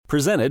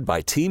Presented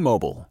by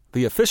T-Mobile,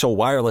 the official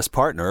wireless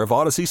partner of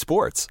Odyssey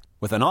Sports.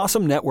 With an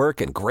awesome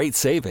network and great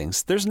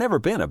savings, there's never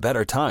been a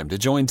better time to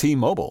join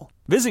T-Mobile.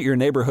 Visit your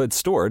neighborhood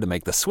store to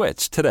make the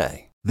switch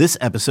today. This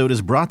episode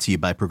is brought to you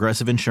by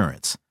Progressive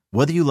Insurance.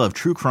 Whether you love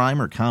true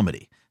crime or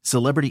comedy,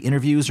 celebrity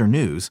interviews or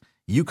news,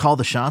 you call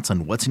the shots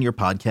on what's in your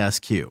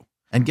podcast queue.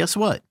 And guess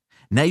what?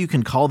 Now you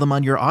can call them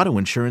on your auto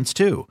insurance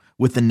too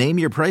with the Name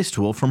Your Price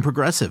tool from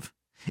Progressive.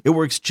 It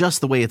works just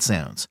the way it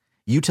sounds.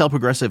 You tell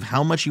Progressive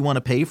how much you want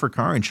to pay for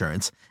car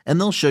insurance, and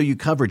they'll show you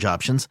coverage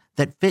options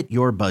that fit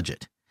your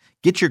budget.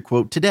 Get your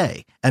quote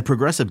today at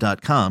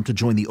Progressive.com to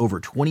join the over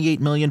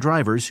 28 million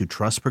drivers who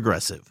trust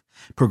Progressive.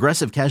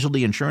 Progressive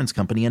Casualty Insurance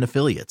Company and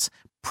Affiliates.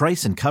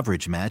 Price and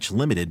coverage match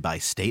limited by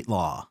state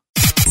law.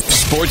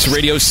 Sports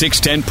Radio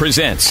 610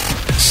 presents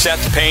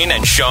Seth Payne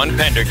and Sean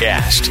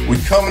Pendergast. We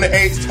coming to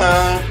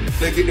H-Time.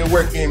 Let's get the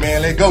work in,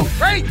 man. Let's go.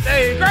 Great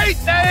day,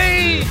 great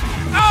day.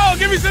 Oh,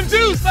 give me some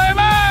juice, baby.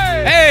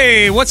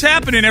 Hey, what's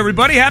happening,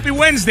 everybody? Happy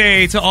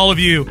Wednesday to all of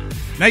you.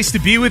 Nice to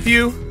be with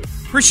you.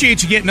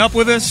 Appreciate you getting up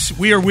with us.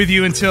 We are with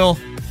you until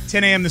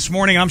 10 a.m. this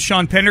morning. I'm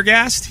Sean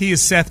Pendergast. He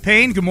is Seth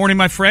Payne. Good morning,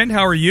 my friend.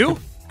 How are you?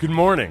 Good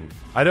morning.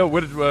 I don't.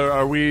 What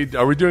are we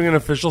doing an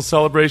official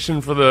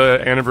celebration for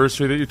the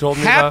anniversary that you told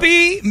me about?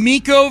 Happy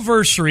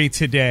Miko-versary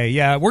today.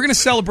 Yeah, we're going to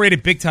celebrate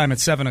it big time at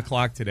 7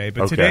 o'clock today.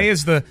 But okay.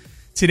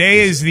 Today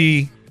is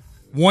the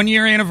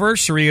 1-year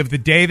anniversary of the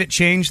day that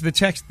changed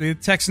the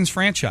Texans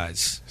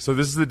franchise. So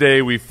this is the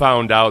day we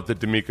found out that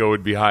DeMeco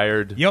would be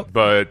hired. Yep.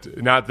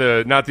 But not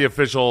the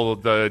official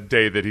the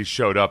day that he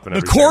showed up and the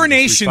everything.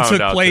 Coronation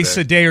took place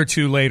a day or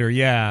two later.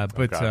 Yeah,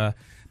 but. Okay.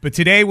 But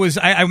today was,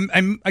 I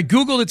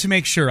Googled it to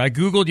make sure. I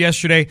Googled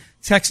yesterday,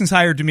 Texans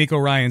hired DeMeco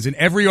Ryans, and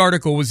every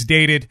article was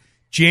dated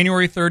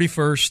January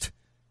 31st,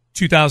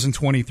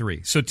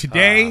 2023. So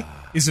today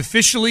is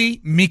officially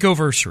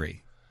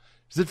Miko-versary.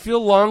 Does it feel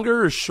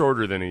longer or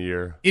shorter than a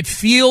year? It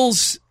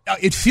feels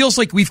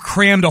like we've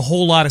crammed a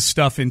whole lot of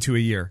stuff into a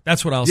year.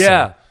 That's what I'll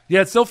say.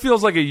 Yeah, it still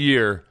feels like a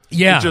year.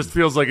 Yeah. It just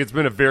feels like it's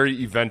been a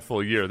very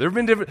eventful year. There have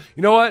been different,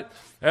 you know what?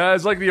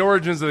 It's like the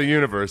origins of the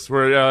universe,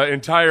 where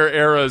entire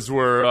eras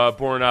were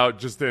born out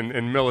just in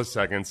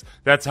milliseconds.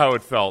 That's how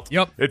it felt.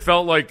 Yep. It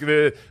felt like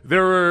there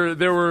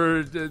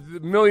were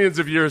millions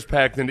of years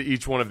packed into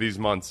each one of these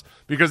months,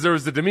 because there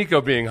was the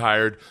DeMeco being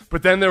hired,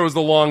 but then there was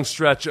the long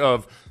stretch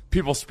of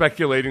people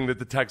speculating that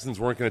the Texans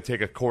weren't going to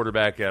take a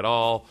quarterback at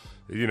all.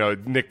 You know,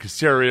 Nick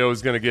Caserio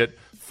was going to get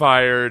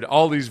fired.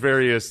 All these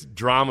various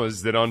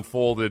dramas that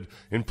unfolded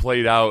and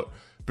played out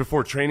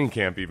before training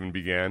camp even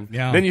began.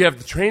 Yeah. Then you have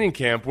the training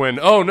camp when,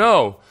 oh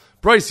no,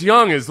 Bryce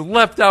Young is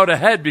left out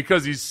ahead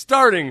because he's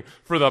starting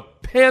for the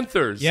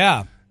Panthers.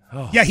 Yeah.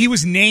 Yeah, he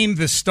was named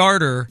the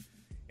starter,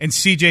 and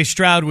CJ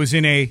Stroud was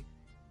in a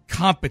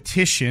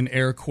competition,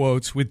 air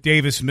quotes, with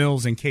Davis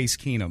Mills and Case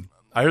Keenum.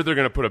 I heard they're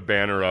going to put a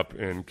banner up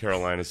in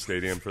Carolina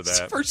Stadium for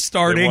that. For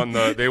starting.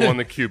 They won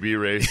the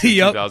QB race in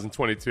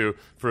 2022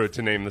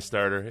 to name the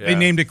starter. Yeah. They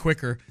named it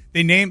quicker.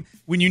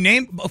 When you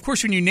name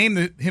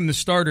him the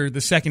starter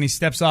the second he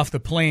steps off the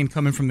plane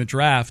coming from the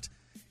draft,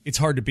 it's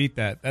hard to beat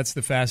that. That's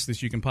the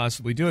fastest you can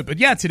possibly do it. But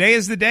yeah, today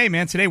is the day,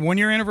 man. Today,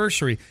 1-year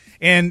anniversary.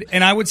 And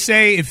I would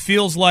say it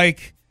feels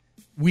like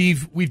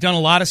we've done a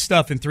lot of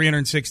stuff in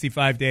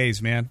 365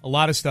 days, man. A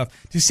lot of stuff.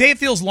 To say it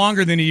feels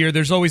longer than a year,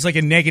 there's always like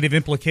a negative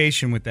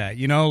implication with that.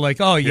 You know, like,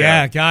 oh,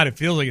 yeah, God, it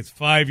feels like it's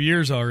 5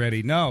 years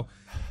already. No,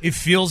 it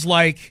feels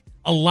like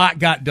a lot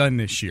got done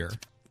this year.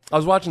 I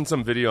was watching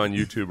some video on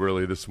YouTube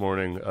early this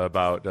morning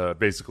about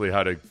basically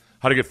how to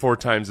get 4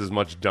 times as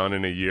much done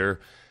in a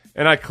year.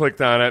 And I clicked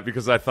on it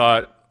because I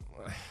thought,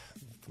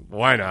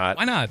 why not?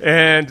 Why not?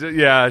 And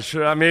yeah,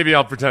 sure, maybe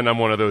I'll pretend I'm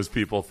one of those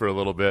people for a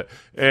little bit.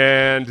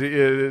 And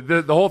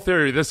the whole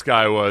theory of this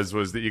guy was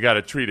that you got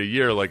to treat a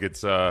year like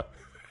it's you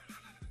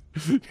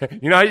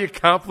know how you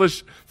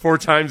accomplish 4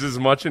 times as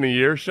much in a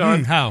year,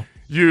 Sean? How?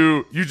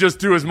 You just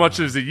do as much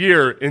as a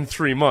year in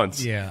 3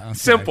 months. Yeah, okay.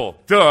 Simple,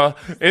 duh.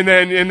 And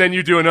then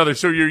you do another.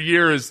 So your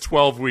year is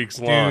 12 weeks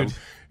long. Dude.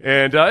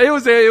 And it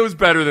was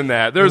better than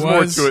that. There's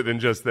more to it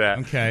than just that.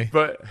 Okay.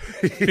 But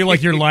I feel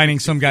like you're lining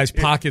some guy's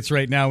pockets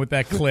right now with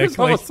that click. It's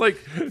almost like,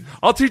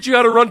 I'll teach you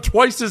how to run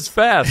twice as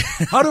fast.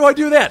 How do I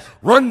do that?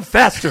 Run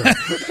faster.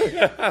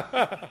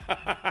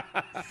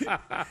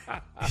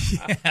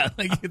 Yeah,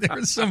 like there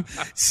was some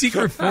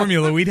secret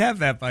formula. We'd have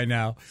that by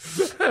now.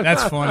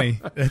 That's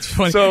funny.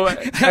 So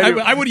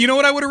I would. You know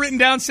what I would have written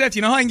down, Seth?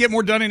 You know how I can get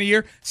more done in a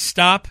year?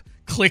 Stop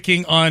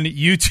clicking on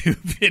YouTube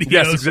videos.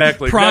 Yes,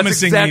 exactly.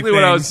 Promising That's exactly me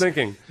what I things. was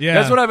thinking. Yeah.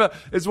 That's what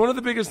it's one of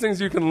the biggest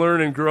things you can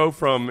learn and grow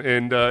from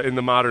in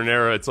the modern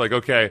era. It's like,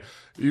 okay,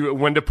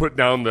 when to put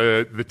down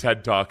the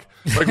TED Talk.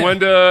 Like when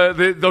to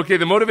the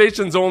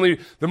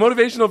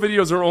motivational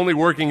videos are only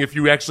working if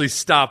you actually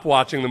stop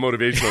watching the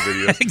motivational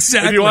videos.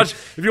 Exactly.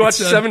 If you watch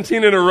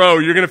 17 in a row,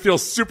 you're going to feel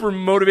super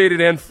motivated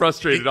and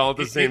frustrated all at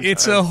the same time.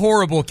 It's a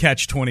horrible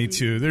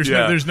catch-22.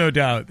 There's no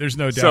doubt. There's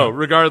no doubt. So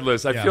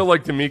regardless, I feel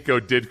like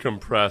DeMeco did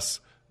compress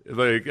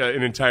like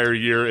an entire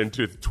year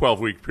into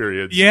 12-week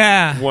periods.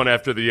 Yeah. One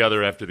after the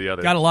other after the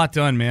other. Got a lot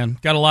done, man.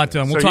 Got a lot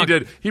done. He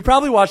did. He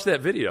probably watched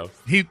that video.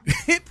 He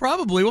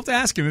probably. We'll have to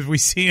ask him if we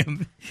see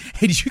him.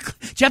 Hey, did you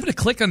happen to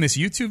click on this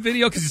YouTube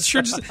video? Because it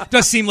sure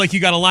does seem like you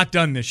got a lot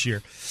done this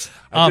year.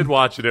 I did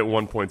watch it at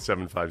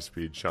 1.75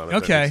 speed, Sean. If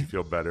okay. That makes you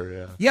feel better,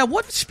 yeah. Yeah,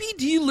 what speed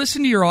do you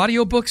listen to your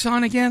audiobooks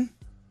on again?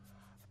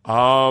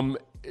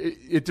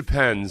 It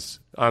depends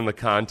on the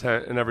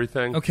content and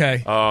everything.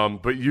 Okay.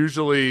 But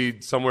usually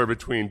somewhere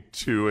between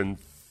 2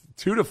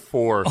 to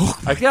 4.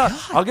 Oh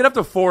I'll get up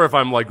to 4 if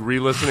I'm like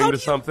re-listening to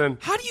something.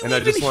 How do you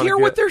and even hear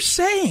what they're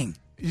saying?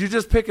 You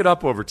just pick it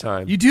up over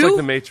time. You do? It's like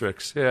the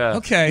Matrix. Yeah.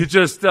 Okay. You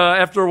just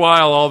after a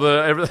while, all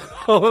the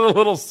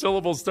little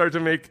syllables start to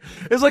make.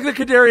 It's like the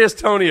Kadarius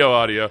Toney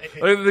audio.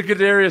 Like the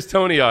Kadarius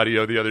Toney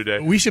audio the other day.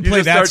 We should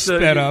play that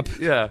sped up.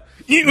 Yeah.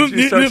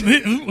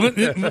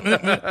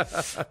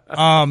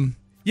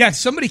 Yeah,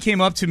 somebody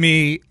came up to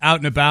me out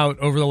and about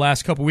over the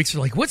last couple of weeks.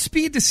 They're like, what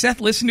speed does Seth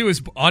listen to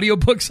his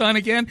audiobooks on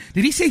again?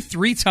 Did he say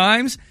 3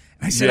 times?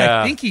 And I said,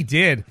 yeah. I think he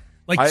did.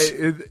 Like,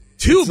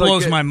 2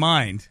 blows my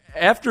mind.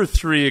 After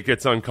 3, it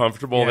gets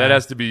uncomfortable. Yeah. That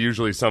has to be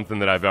usually something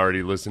that I've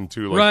already listened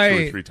to like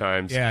 2 or 3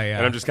 times. Yeah.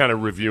 And I'm just kind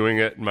of reviewing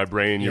it in my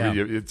brain. Yeah.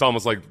 It's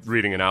almost like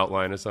reading an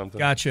outline or something.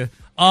 Gotcha.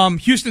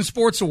 Houston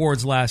Sports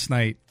Awards last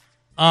night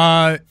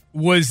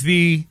was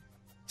the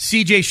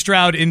CJ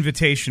Stroud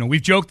Invitational.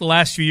 We've joked the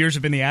last few years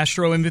have been the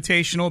Astro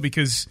Invitational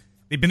because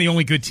they've been the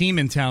only good team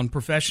in town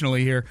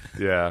professionally here.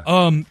 Yeah.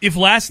 If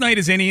last night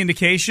is any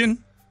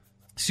indication,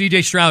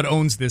 CJ Stroud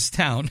owns this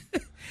town.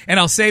 And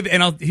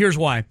here's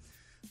why.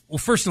 Well,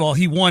 first of all,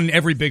 he won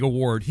every big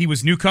award. He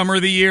was Newcomer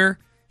of the Year.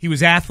 He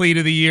was Athlete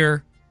of the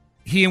Year.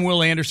 He and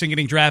Will Anderson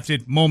getting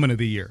drafted Moment of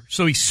the Year.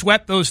 So he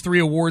swept those 3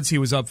 awards he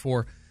was up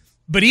for.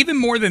 But even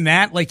more than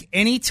that, like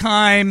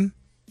anytime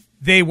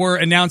they were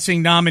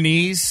announcing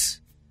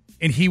nominees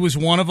and he was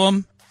one of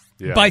them,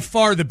 by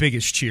far the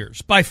biggest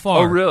cheers. By far.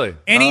 Oh, really?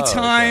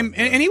 Anytime.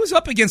 Okay. And he was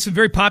up against some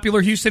very popular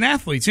Houston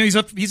athletes. You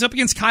know, he's up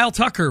against Kyle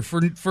Tucker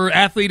for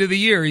Athlete of the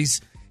Year. He's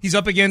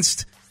up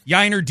against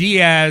Yainer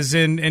Diaz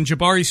and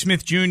Jabari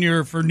Smith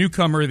Jr. for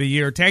Newcomer of the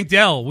Year. Tank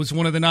Dell was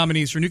one of the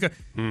nominees for Newcomer.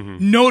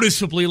 Mm-hmm.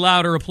 Noticeably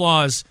louder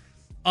applause.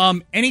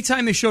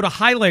 Anytime they showed a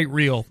highlight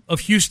reel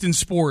of Houston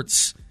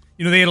sports,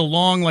 you know, they had a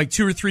long, like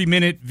 2 or 3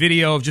 minute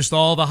video of just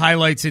all the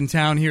highlights in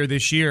town here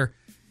this year.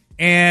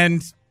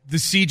 And the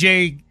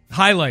CJ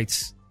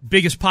highlights,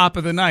 biggest pop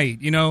of the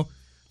night, you know.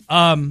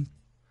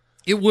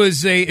 It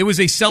was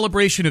a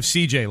celebration of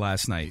CJ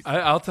last night.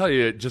 I'll tell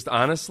you, just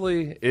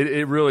honestly,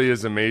 it really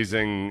is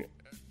amazing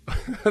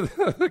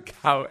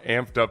how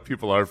amped up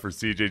people are for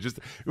CJ. Just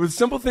it was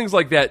simple things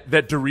like that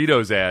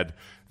Doritos ad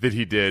that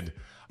he did.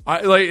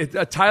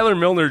 Tyler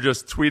Milner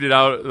just tweeted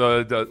out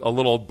a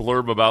little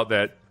blurb about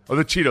that. Oh,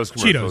 the Cheetos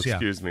commercial. Cheetos, yeah.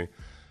 Excuse me.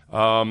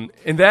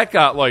 And that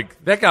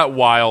got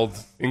wild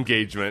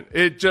engagement.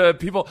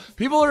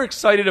 People are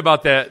excited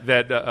about that.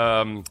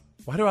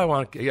 Why do I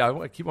want to? Yeah,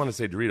 I keep wanting to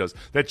say Doritos.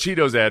 That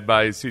Cheetos ad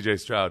by CJ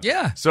Stroud.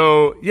 Yeah.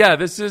 So yeah,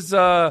 this is.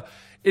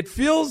 It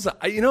feels.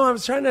 I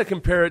was trying to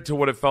compare it to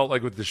what it felt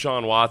like with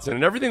Deshaun Watson,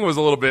 and everything was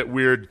a little bit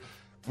weird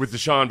with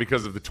Deshaun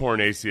because of the torn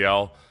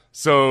ACL.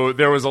 So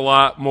there was a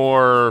lot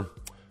more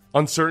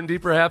uncertainty,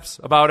 perhaps,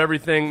 about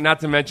everything.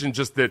 Not to mention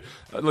just that,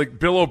 like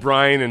Bill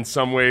O'Brien, in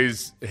some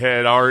ways,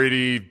 had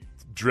already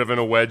driven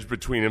a wedge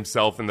between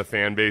himself and the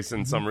fan base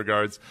in some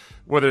regards.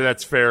 Whether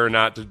that's fair or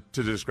not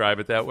to describe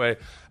it that way.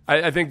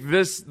 I think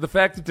the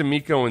fact that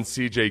D'Amico and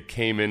CJ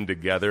came in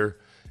together,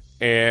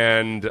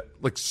 and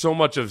like so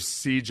much of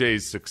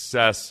CJ's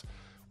success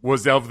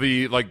was of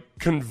the like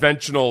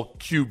conventional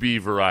QB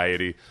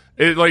variety.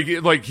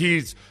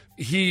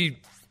 He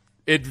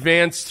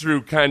advanced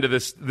through kind of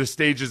the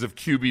stages of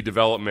QB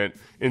development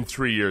in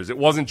 3 years. It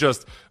wasn't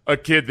just a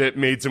kid that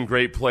made some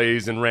great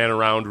plays and ran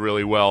around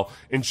really well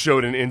and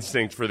showed an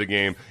instinct for the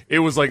game. It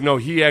was like, no,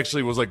 he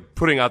actually was like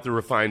putting out the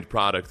refined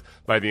product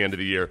by the end of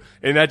the year.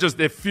 And that just,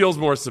 it feels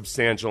more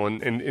substantial,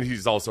 and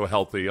he's also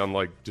healthy,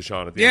 unlike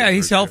Deshaun at the end of the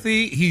he's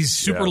healthy. He's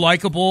super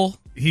likable.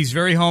 He's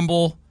very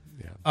humble.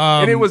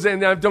 And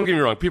don't get me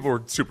wrong, people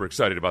were super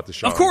excited about the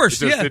show. Of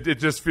course, it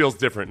just feels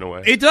different in a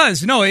way. It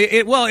does. No,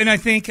 and I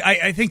think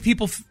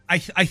people. I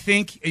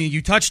think and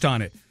you touched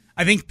on it.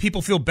 I think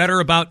people feel better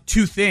about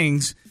 2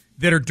 things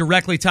that are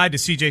directly tied to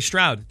CJ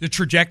Stroud: the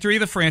trajectory of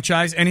the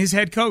franchise and his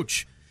head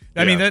coach.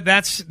 I mean,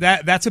 that's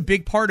a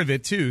big part of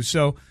it too.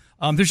 So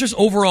there's just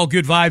overall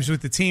good vibes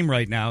with the team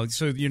right now.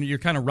 So you're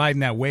kind of riding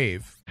that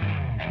wave.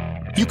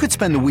 You could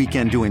spend the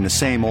weekend doing the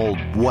same old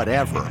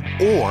whatever,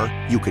 or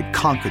you could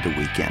conquer the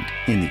weekend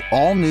in the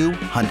all-new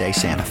Hyundai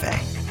Santa Fe.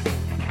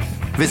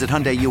 Visit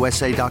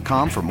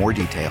HyundaiUSA.com for more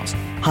details.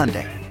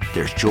 Hyundai,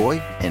 there's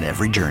joy in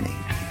every journey.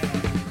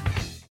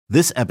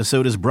 This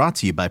episode is brought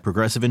to you by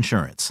Progressive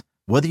Insurance.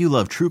 Whether you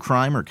love true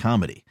crime or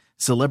comedy,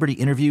 celebrity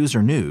interviews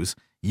or news,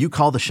 you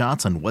call the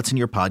shots on what's in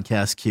your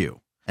podcast queue.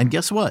 And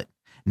guess what?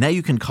 Now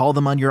you can call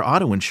them on your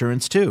auto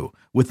insurance too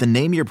with the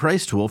Name Your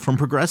Price tool from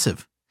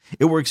Progressive.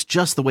 It works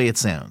just the way it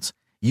sounds.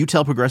 You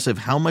tell Progressive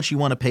how much you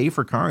want to pay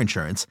for car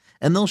insurance,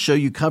 and they'll show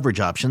you coverage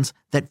options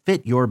that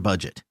fit your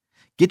budget.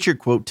 Get your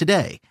quote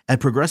today at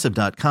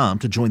Progressive.com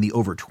to join the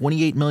over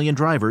 28 million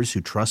drivers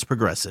who trust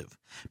Progressive.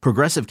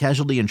 Progressive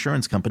Casualty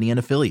Insurance Company and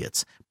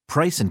Affiliates.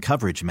 Price and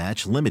coverage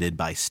match limited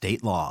by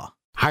state law.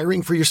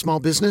 Hiring for your small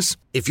business?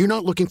 If you're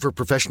not looking for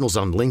professionals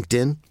on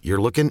LinkedIn,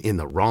 you're looking in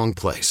the wrong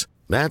place.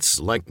 That's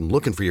like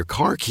looking for your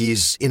car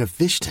keys in a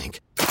fish tank.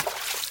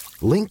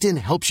 LinkedIn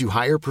helps you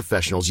hire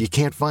professionals you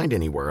can't find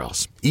anywhere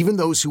else, even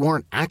those who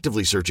aren't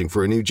actively searching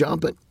for a new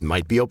job but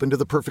might be open to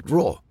the perfect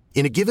role.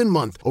 In a given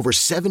month, over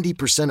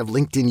 70% of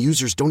LinkedIn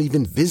users don't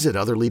even visit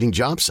other leading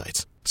job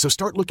sites. So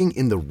start looking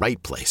in the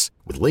right place.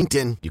 With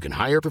LinkedIn, you can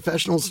hire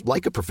professionals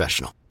like a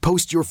professional.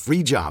 Post your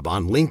free job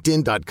on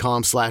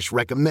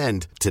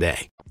linkedin.com/recommend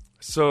today.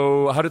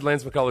 So how did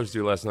Lance McCullers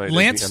do last night?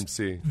 Lance, as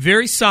the MC?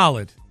 Very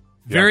solid.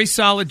 Very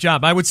solid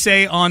job. I would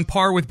say on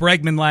par with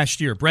Bregman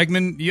last year.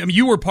 Bregman,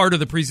 you were part of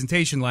the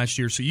presentation last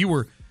year, so you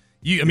had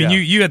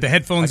the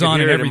headphones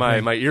on and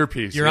everything. My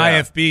earpiece. Your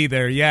IFB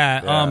there,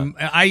 yeah.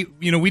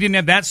 We didn't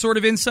have that sort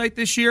of insight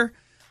this year,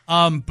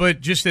 but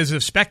just as a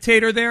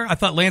spectator there, I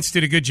thought Lance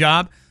did a good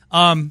job.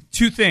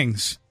 Two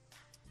things.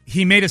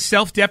 He made a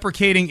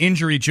self-deprecating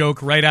injury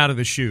joke right out of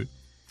the chute.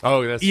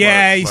 Oh, that's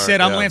smart. He smart,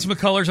 said, I'm Lance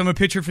McCullers. I'm a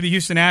pitcher for the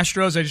Houston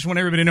Astros. I just want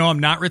everybody to know I'm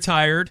not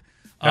retired.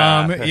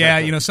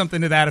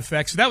 Something to that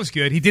effect. So that was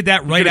good. He did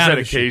that right out of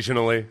the chute.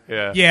 Occasionally,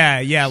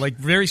 Yeah, like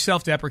very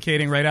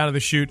self-deprecating right out of the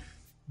chute.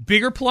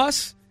 Bigger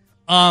plus,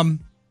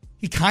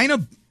 he kind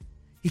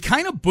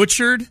of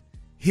butchered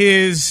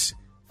his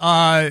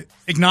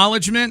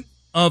acknowledgement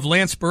of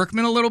Lance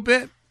Berkman a little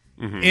bit.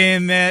 Mm-hmm.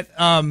 In that,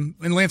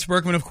 and Lance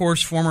Berkman, of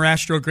course, former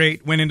Astro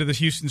great, went into the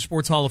Houston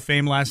Sports Hall of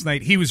Fame last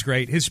night. He was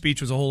great. His speech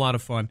was a whole lot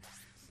of fun,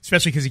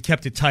 especially because he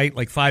kept it tight,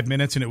 like 5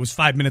 minutes, and it was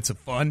 5 minutes of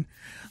fun.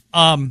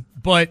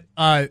 But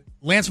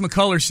Lance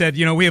McCullers said,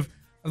 we have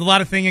a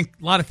lot of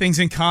things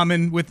in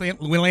common with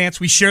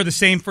Lance. We share the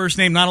same first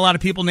name. Not a lot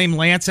of people named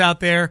Lance out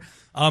there.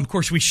 Of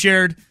course, we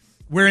shared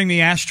wearing the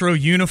Astro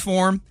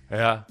uniform.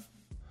 Yeah.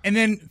 And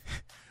then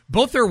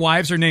both their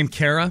wives are named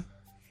Kara.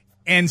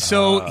 And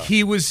so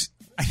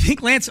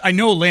I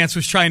know Lance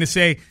was trying to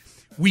say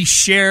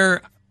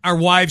our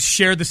wives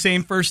share the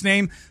same first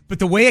name, but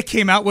the way it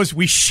came out was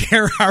we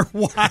share our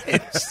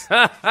wives.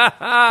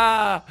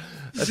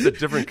 That's a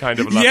different kind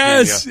of love.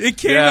 Yes, it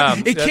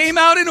came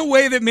out in a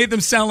way that made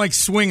them sound like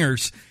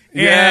swingers.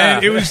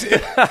 And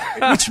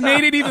which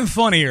made it even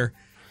funnier.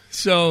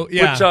 So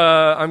which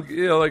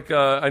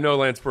I know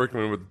Lance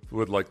Berkman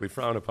would likely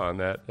frown upon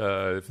that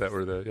if that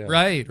were the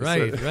right.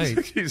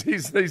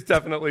 He's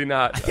definitely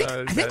not.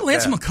 I think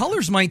Lance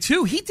McCullers might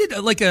too. He did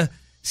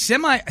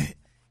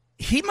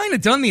He might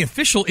have done the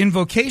official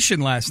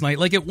invocation last night.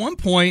 Like at one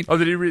point,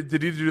 did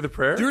he do the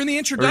prayer during the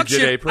introduction? Or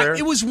he did a prayer?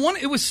 It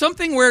was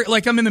something where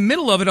like I'm in the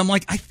middle of it. I'm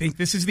like, I think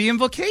this is the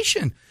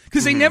invocation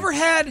because they never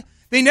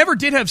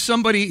did have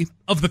somebody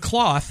of the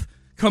cloth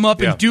come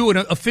up and do an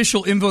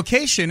official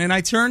invocation. And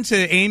I turned to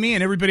Amy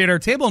and everybody at our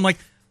table. I'm like,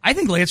 I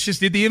think Lance just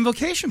did the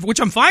invocation,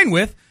 which I'm fine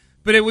with,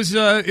 but it was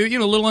a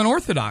little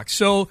unorthodox.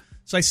 So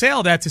I say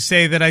all that to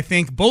say that I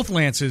think both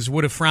Lances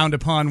would have frowned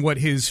upon what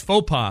his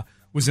faux pas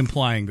was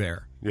implying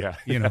there. Yeah.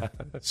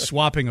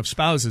 Swapping of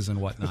spouses and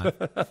whatnot.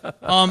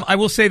 I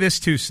will say this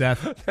too,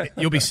 Seth.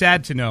 You'll be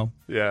sad to know.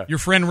 Yeah. Your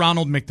friend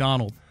Ronald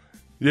McDonald.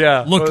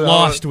 Yeah. Looked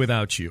lost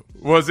without you.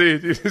 Was he?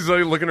 He's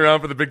like looking around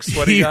for the big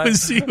sweaty guy?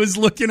 He was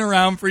looking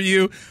around for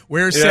you.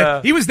 Where's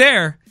Seth? He was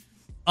there.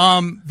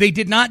 They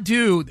did not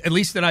do, at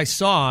least that I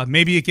saw,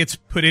 maybe it gets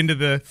put into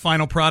the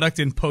final product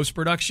in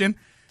post-production.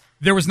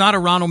 There was not a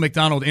Ronald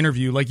McDonald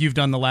interview like you've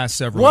done the last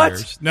several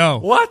years. No.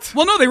 What?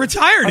 Well, no, they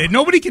retired it.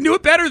 Nobody can do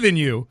it better than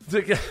you.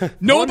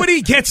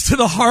 Nobody gets to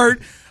the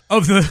heart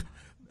of the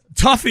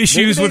tough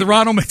issues with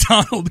Ronald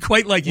McDonald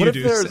quite like you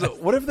do.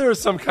 What if there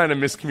was some kind of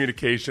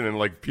miscommunication and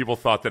like people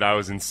thought that I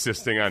was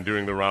insisting on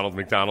doing the Ronald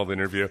McDonald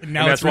interview, and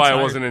that's why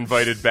I wasn't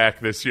invited back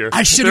this year?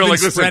 I should have been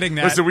spreading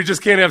that. Listen, we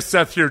just can't have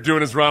Seth here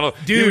doing his Ronald.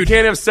 Dude, we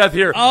can't have Seth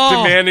here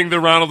demanding the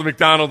Ronald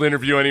McDonald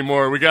interview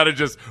anymore. We got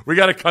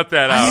to cut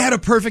that out. I had a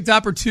perfect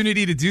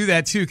opportunity to do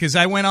that too because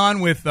I went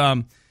on with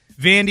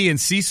Vandy and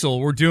Cecil.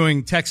 We're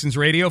doing Texans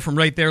radio from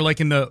right there,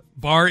 like in the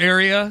bar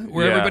area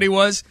where everybody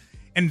was.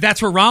 And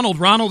that's where Ronald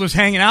was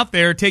hanging out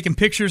there, taking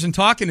pictures and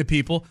talking to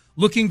people,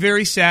 looking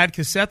very sad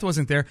because Seth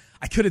wasn't there.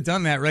 I could have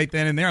done that right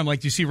then and there. I'm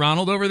like, do you see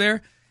Ronald over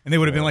there? And they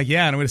would have been like,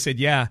 yeah. And I would have said,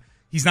 yeah,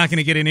 he's not going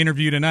to get an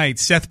interview tonight.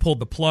 Seth pulled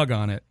the plug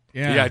on it.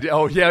 Yeah.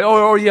 Oh, yeah.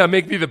 Oh, yeah.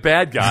 Make me the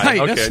bad guy.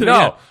 Right, okay.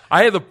 No,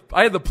 I had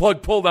the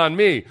plug pulled on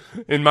me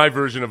in my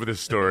version of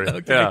this story.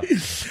 Okay. Yeah.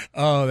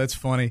 Oh, that's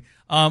funny.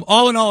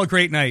 All in all, a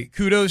great night.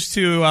 Kudos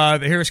to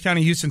the Harris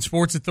County Houston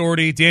Sports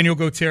Authority, Daniel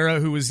Gotera,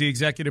 who was the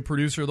executive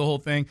producer of the whole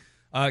thing.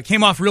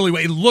 Came off really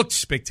well. It looked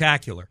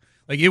spectacular.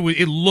 Like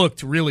it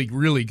looked really,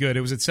 really good.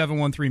 It was at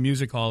 713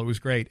 Music Hall. It was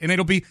great. And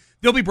they'll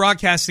be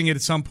broadcasting it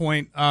at some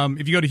point.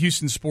 If you go to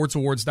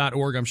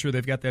HoustonSportsAwards.org, I'm sure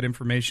they've got that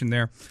information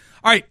there.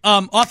 All right,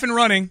 off and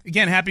running.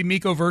 Again, happy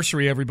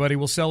Meeko-versary, everybody.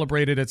 We'll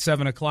celebrate it at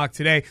 7 o'clock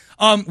today.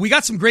 We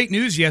got some great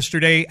news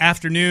yesterday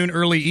afternoon,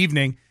 early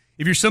evening.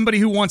 If you're somebody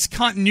who wants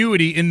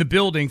continuity in the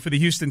building for the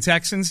Houston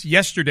Texans,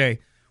 yesterday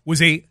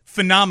was a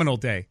phenomenal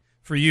day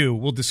for you.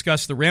 We'll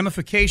discuss the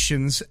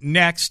ramifications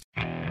next.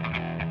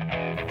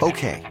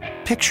 Okay,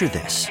 picture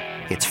this.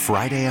 It's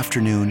Friday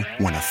afternoon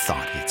when a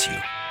thought hits you.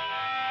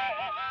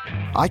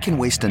 I can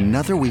waste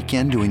another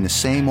weekend doing the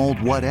same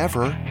old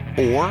whatever,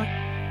 or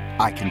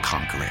I can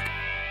conquer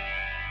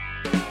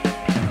it.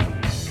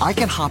 I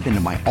can hop into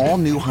my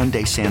all-new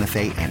Hyundai Santa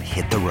Fe and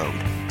hit the road.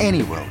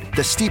 Any road.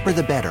 The steeper,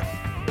 the better.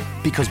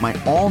 Because my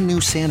all-new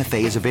Santa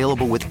Fe is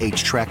available with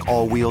H-Track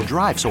all-wheel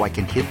drive, so I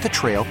can hit the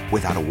trail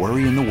without a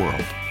worry in the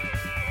world.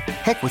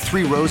 Heck, with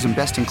 3 rows and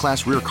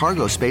best-in-class rear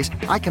cargo space,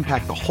 I can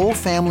pack the whole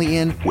family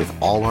in with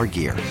all our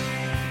gear.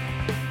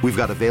 We've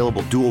got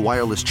available dual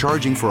wireless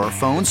charging for our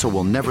phones, so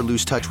we'll never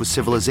lose touch with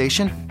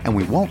civilization, and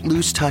we won't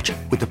lose touch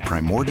with the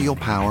primordial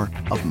power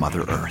of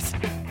Mother Earth.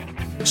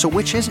 So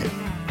which is it?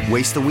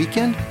 Waste the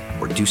weekend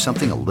or do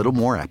something a little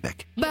more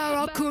epic?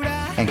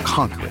 And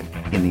conquer it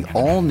in the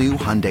all-new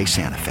Hyundai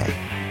Santa Fe.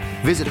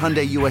 Visit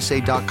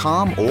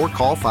HyundaiUSA.com or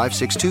call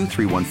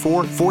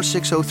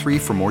 562-314-4603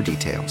 for more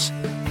details.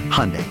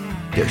 Hyundai,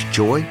 there's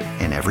joy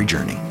in every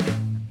journey.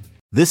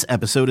 This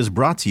episode is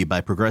brought to you by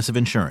Progressive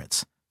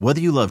Insurance.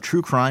 Whether you love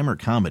true crime or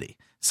comedy,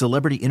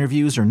 celebrity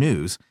interviews or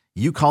news,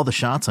 you call the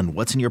shots on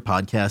what's in your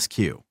podcast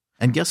queue.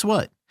 And guess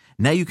what?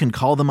 Now you can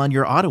call them on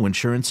your auto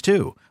insurance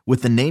too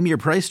with the Name Your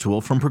Price tool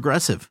from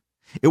Progressive.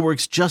 It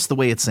works just the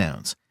way it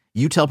sounds.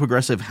 You tell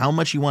Progressive how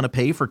much you want to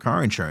pay for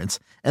car insurance,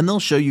 and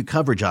they'll show you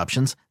coverage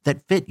options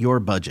that fit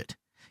your budget.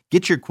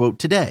 Get your quote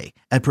today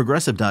at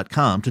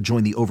Progressive.com to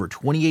join the over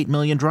 28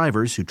 million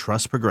drivers who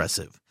trust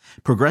Progressive.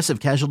 Progressive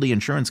Casualty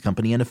Insurance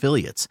Company and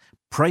Affiliates.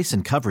 Price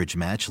and coverage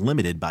match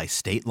limited by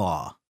state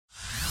law.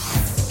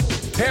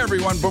 Hey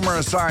everyone, Boomer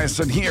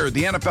Esiason here.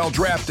 The NFL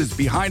draft is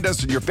behind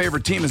us and your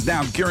favorite team is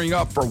now gearing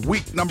up for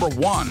week number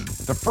 1.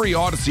 The free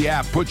Odyssey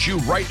app puts you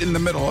right in the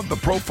middle of the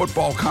pro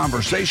football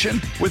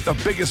conversation with the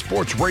biggest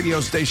sports radio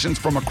stations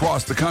from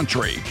across the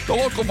country. The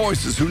local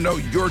voices who know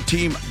your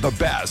team the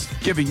best,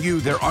 giving you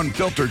their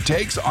unfiltered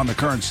takes on the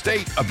current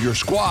state of your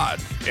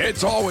squad.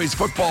 It's always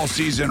football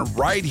season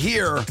right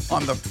here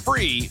on the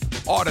free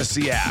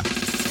Odyssey app.